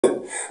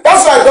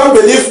That's why I don't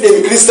believe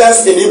in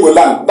Christians in Igbo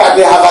land, that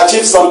they have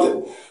achieved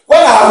something. When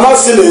I have not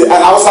seen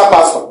an Hausa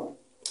pastor,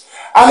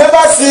 I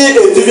never see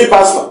a TV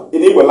pastor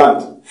in Igbo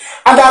land.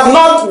 And I have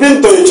not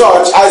been to a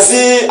church, I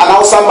see an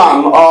Hausa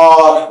man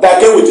or that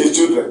came with his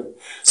children.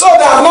 So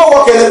they have not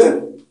worked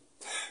anything.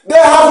 They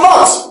have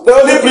not. They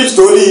only preach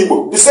to only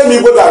Igbo. The same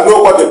Igbo that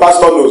know what the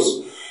pastor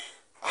knows.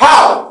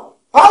 How?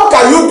 How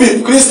can you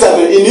be Christian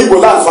in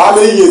Igbo land for how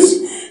many years?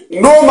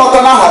 No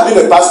Northerner has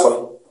been a pastor.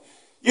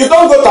 You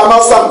don't go to an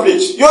house and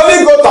preach. You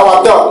only go to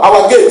our door,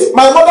 our gate.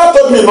 My mother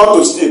told me not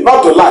to steal,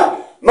 not to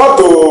lie, not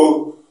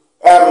to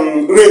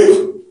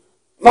rape,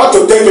 not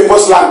to take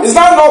people's land. Is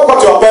that not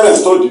what your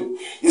parents told you?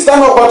 Is that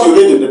not what you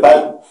read in the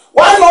Bible?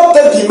 Why not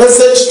take the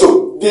message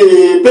to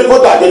the people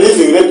that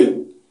believe in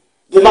raping?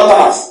 The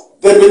Northerners.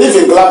 They believe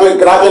in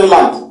grabbing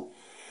land.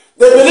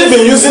 They believe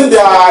in using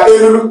their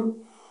elulu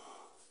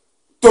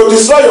to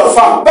destroy your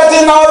farm. But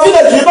in our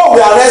village, you know,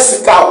 we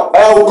arrest cow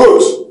or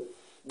goat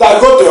that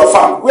go to your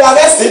farm. We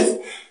arrest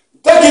it,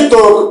 take it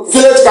to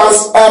village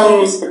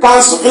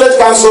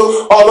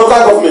council or local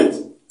government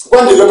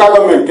when the local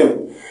government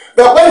came.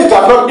 But when it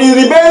happens, it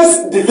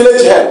remains the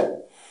village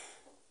head.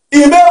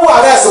 He may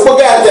arrest go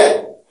get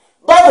there.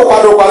 Bible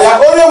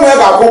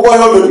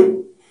only.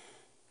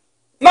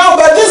 Now,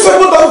 but these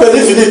people don't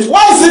believe in it.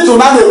 Why is it to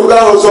not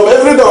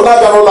every day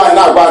online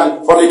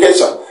now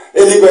fornication?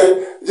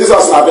 Anyway,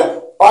 Jesus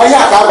Nabe. Oh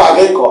yeah,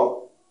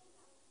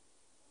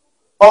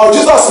 or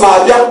Jesus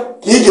Nabe.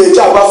 He gave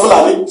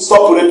a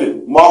stop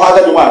raping. More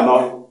harder than one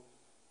annoying.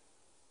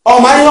 Oh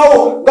my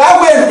no,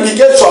 that way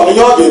implication in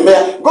your game.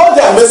 Got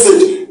their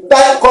message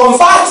that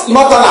convert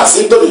Northerners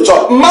into the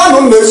church. Man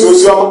who knows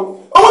you.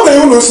 Oh, the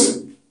you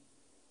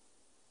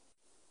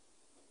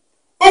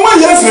oh,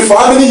 yes, for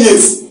how many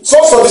years? So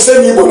for the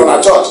same Igbo in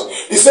a church,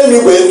 the same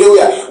Igbo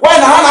everywhere. Why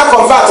not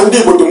convert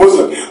Igbo to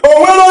Muslim? Oh,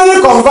 when only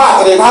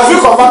convert, have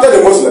you converted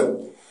a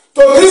Muslim?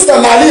 To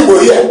Christian and Igbo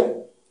here.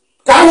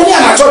 Can we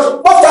in a church?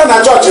 What kind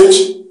of church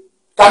age?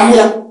 Can we?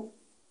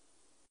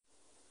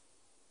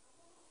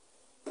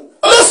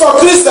 Only for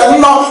Christian,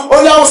 no,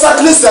 only also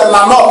Christian,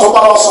 not to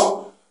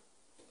also.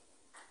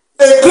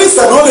 A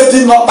Christian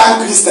already not than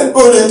Christian,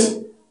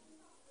 already.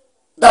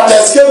 That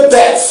escaped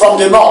death from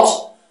the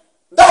north.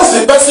 That's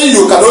the person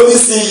you can only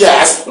see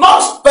yes,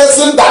 not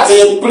person that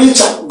a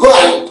preacher go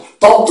and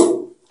talk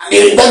to and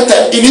he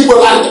repented in Igbo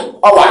land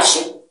or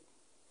watching.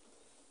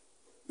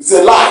 It's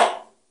a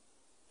lie.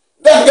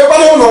 Then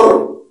everybody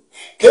know.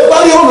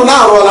 Everybody who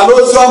now roll and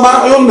knows your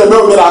man, you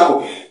know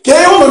miracle.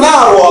 Can you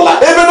now roll?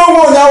 Even no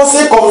one else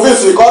say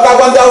convinced because I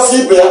want to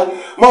see there.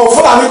 More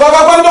for me because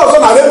I want to also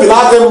not be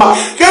like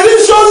can you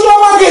show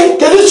your again?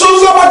 Can you show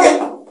your again?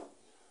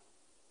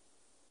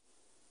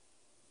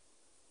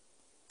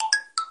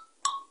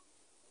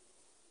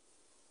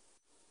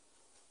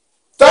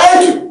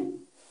 Thank you.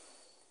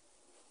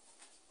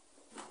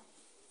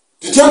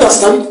 Did you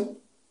understand?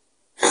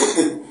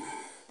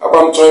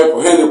 I'm trying to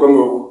hand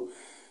you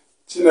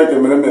Chineke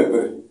mere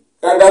mebere.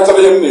 Ka nga chọrọ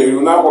ihe m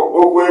na-eru na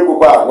okwu egwu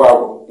agwa.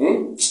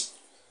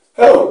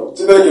 Hell,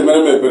 Chineke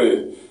mere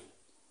mebere.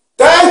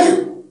 Thank you.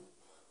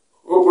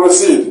 We'll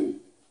proceed.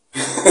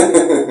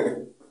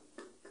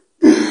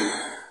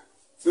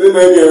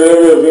 Chineke mere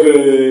mebere.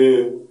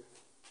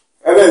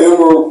 Ele ni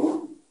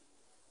mo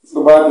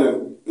so bad.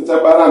 It's a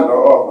balance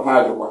of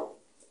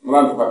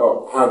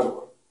hard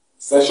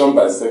section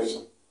by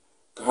section.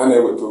 Can I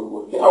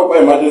to how by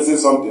emergency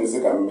something they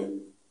can make?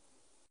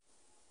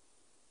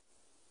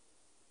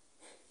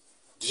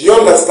 Do you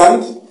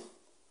understand?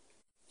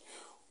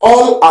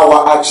 All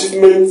our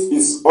achievement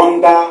is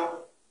under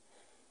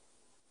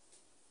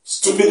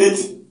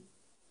stupidity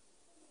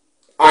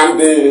and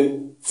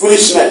the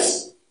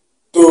foolishness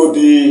to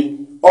the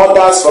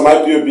orders from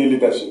IPOB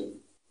leadership.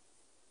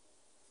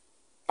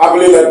 I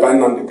believe led by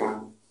Nnamdi.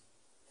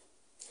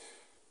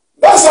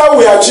 That's how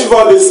we achieve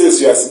all these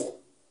things, you see.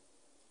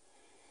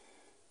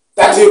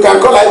 That you can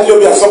call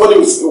IPOB and somebody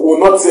will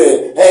not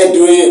say,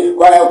 hey,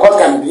 what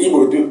can the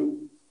Igbo do?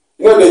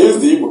 You know, they use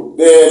the Igbo.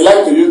 They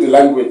like to use the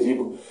language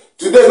Igbo.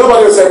 Today,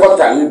 nobody will say, what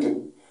can you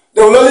do?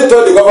 They will only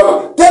tell the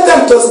governor, tell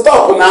them to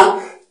stop now.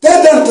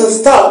 Tell them to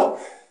stop.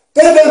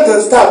 Tell them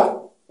to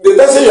stop. The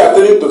person you are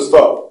telling to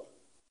stop,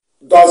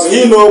 does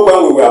he know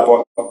when we were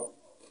born?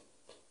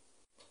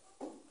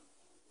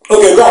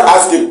 Okay, go and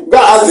ask him. Go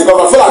and ask the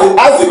governor.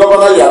 Ask the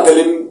governor you are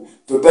telling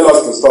to tell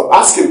us to stop.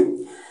 Ask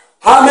him.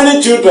 How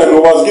many children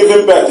was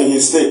given birth in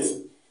his state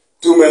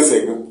 2 months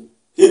ago?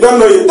 He don't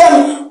know it.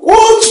 Then,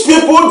 which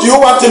people do you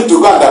want him to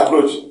go and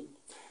approach?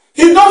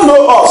 He don't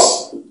know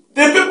us.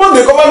 The people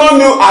the governor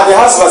knew are the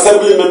House of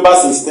Assembly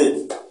members in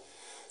state.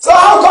 So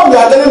how come they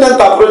are telling them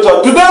to approach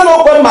us? Do they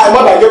know when my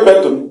mother gave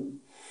birth to me?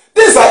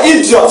 These are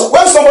idiots.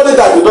 When somebody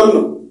died, you don't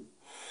know.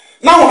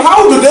 Now,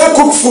 how do they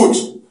cook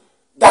food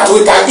that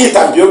we can eat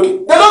and be okay?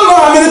 They don't know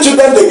how many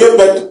children they gave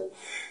birth to.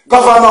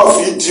 Governor of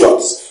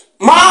idiots.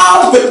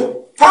 Mad people.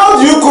 How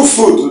do you cook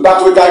food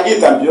that we can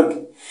eat and be okay?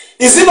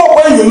 Is it not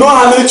when you know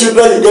how many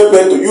children you gave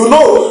birth to? You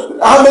know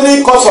how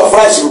many cups of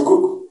rice you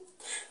cook?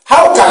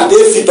 How can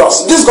they feed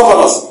us? These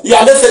governors, you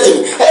are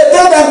messaging, hey,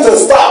 tell them to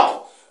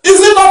stop. Is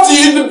it not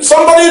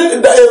somebody,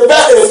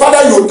 a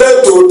father you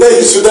tell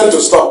his student to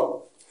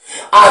stop?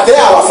 Are they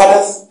our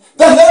fathers?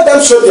 Then let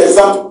them show the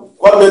example.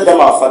 What made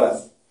them our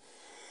fathers?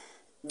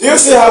 Do you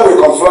see how we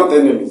confront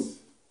enemies?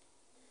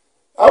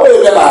 How we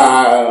even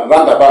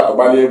roundabout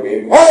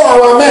hey,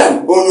 our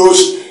men,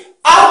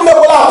 I'm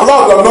not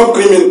blood or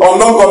non-criminal or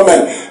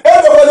non-government.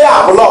 Everybody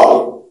are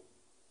blood.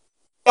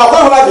 I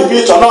don't like the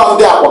beach or not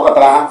there.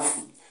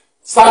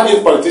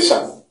 Standing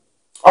politicians.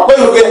 When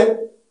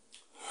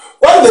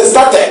they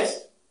started,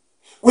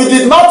 we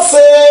did not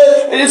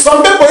say,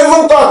 some people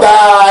even thought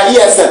that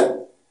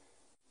ESN.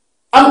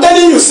 I'm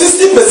telling you,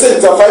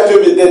 60% of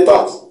IPOB, they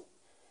thought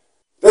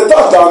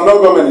our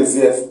non-government is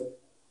ESN.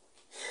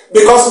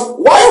 Because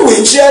why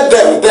we cheered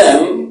them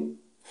then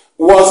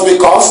was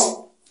because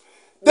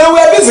they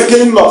were busy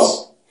killing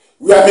us.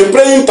 We have been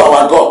praying to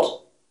our God.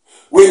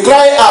 We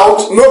cry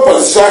out, no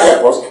politician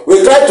help us.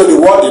 We cry to the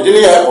world, they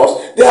didn't help us.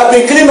 They have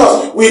been killing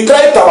us. We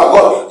cried to our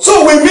God.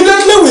 So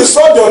immediately we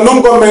saw the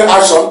non-government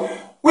action.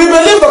 We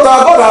believe that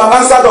our God has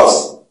answered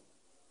us.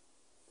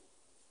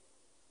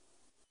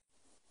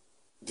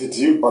 Did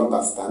you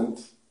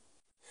understand?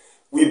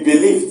 We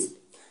believed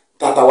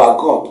that our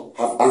God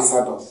has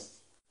answered us.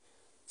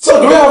 So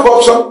do we have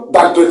option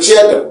than to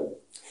cheer them?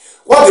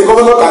 What the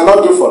governor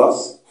cannot do for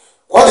us,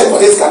 what the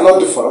police cannot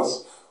do for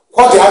us,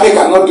 what the army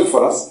cannot do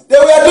for us, they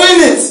were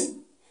doing it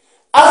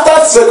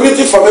after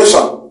security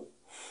formation.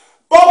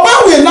 But when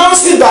we now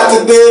see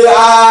that they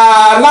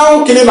are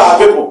now killing our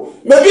people,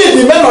 maybe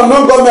the men of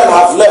non-government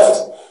have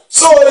left.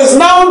 So it's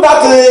now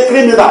that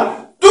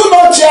criminal. Do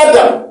not cheer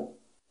them.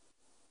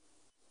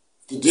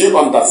 Did you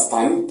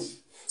understand?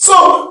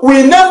 So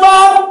we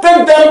never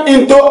take them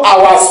into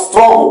our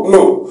struggle.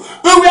 No.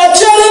 We were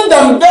cheering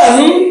them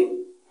then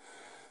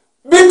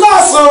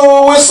because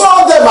we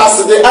saw them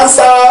as the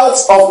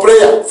answers of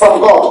prayer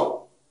from God.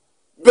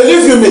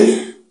 Believe you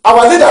me,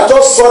 our leader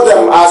just saw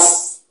them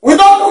as, we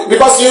don't,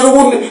 because you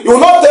will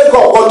not take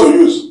God to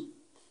use.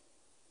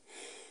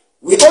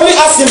 We only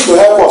ask him to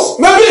help us.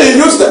 Maybe he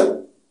used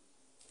them.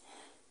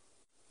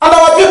 And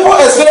our people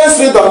experience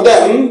freedom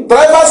then.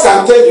 Drivers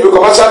can tell you,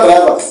 commercial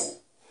drivers,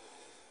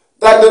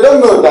 that they don't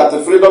know that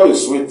the freedom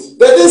is sweet.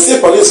 They didn't see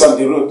police on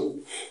the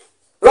road.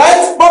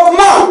 Right? But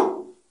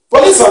now,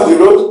 police on the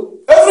road,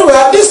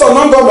 everywhere, this on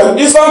non-government,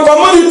 it's on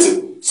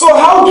community. So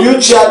how do you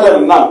cheer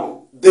them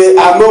now? They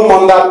are no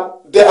longer,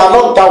 they are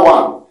not that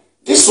one.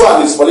 This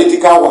one is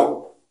political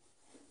one.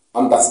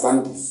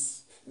 Understand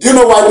this. Do you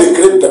know why they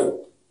create them?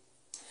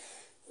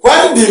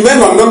 When the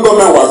men on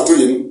non-government was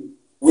doing,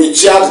 we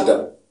cheered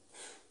them.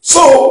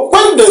 So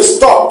when they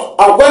stopped,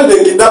 and when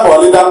they kidnapped our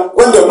leader,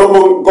 when the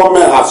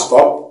non-government have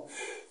stopped,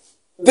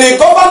 the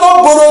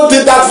governor Borough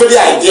did that very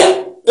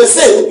idea. They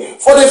said,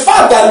 for the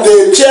fact that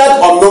they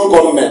cheered on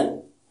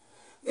non-government,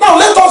 now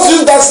let us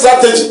use that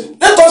strategy.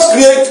 Let us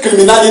create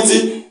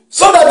criminality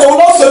so that they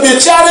will also be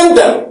cheering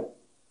them.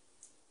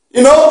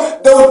 You know,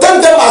 they will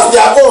take them as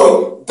their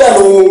own,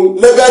 then we will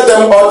label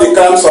them all the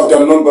crimes of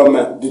their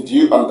non-government. Did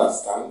you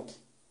understand?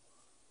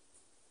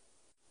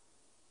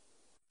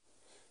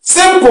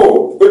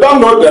 Simple. We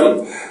don't know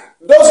them.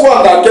 Those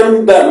ones that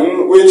came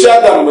then, we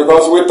cheered them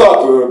because we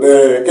thought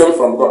they came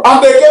from God.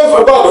 And they came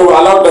from God who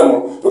allowed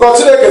them. Because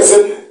today they can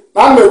say,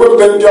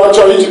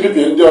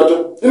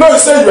 you know, he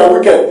said you are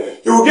wicked.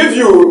 He will give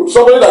you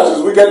somebody that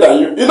is wicked than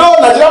you. You know,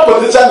 Nigerian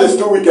politician is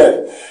too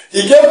wicked.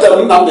 He gave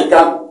them Nnamdi.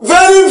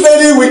 Very,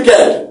 very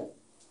wicked.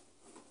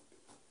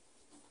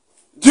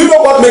 Do you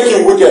know what makes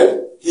him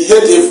wicked? He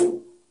hates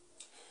evil.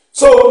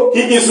 So,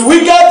 he is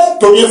wicked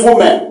to evil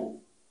men.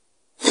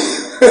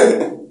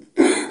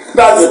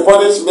 That's a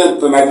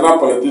punishment to Nigerian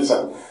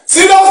politicians.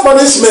 Serious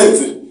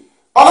punishment.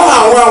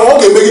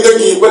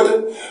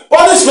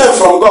 Punishment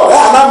from God.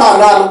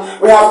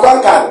 We have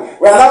conquered.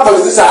 We are not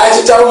politicians.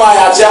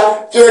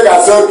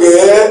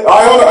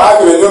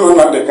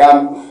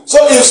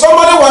 So if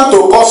somebody wants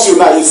to curse you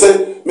now, he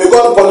say, may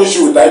God punish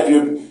you with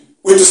IPOB.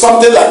 With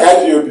something like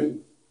IPOB.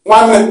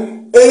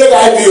 One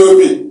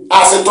IPOB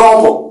as a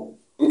trouble.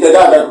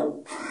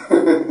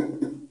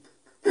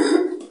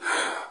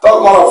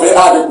 Talk more of it.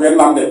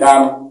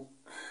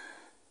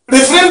 The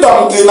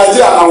freedom to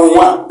Nigeria and we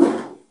want.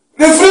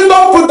 The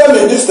freedom put them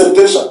in this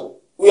temptation.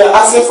 We are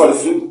asking for the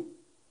freedom.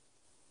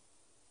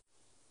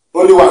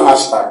 Only one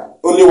hashtag.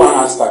 Only one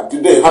hashtag.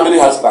 Today, how many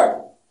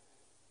hashtags?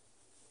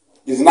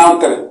 It's now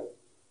 3.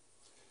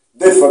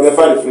 Date for the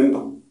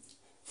freedom.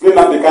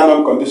 Freedom the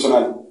canon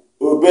conditionally.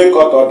 Obey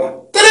court order.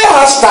 3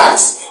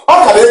 hashtags.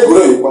 How can they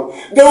grow?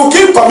 They will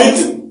keep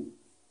committing.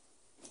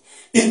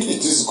 It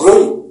is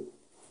growing.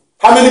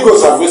 How many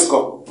goals have we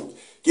scored?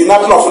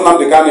 Kidnapping of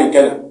Nnamdi Kanu in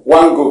Kenya.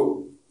 1 goal.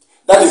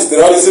 That is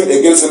terrorism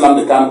against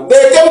Nnamdi Kanu.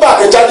 They came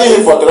back and charging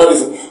him for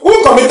terrorism.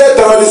 Who committed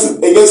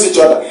terrorism against each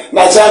other?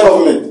 Nigerian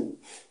government.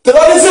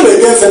 Terrorism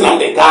against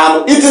Nnamdi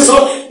Kanu. It is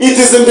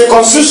in the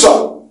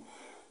constitution.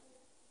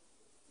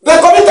 They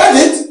committed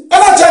it.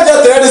 And I charge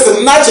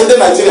terrorism. Not in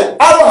Nigeria.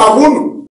 I don't have one.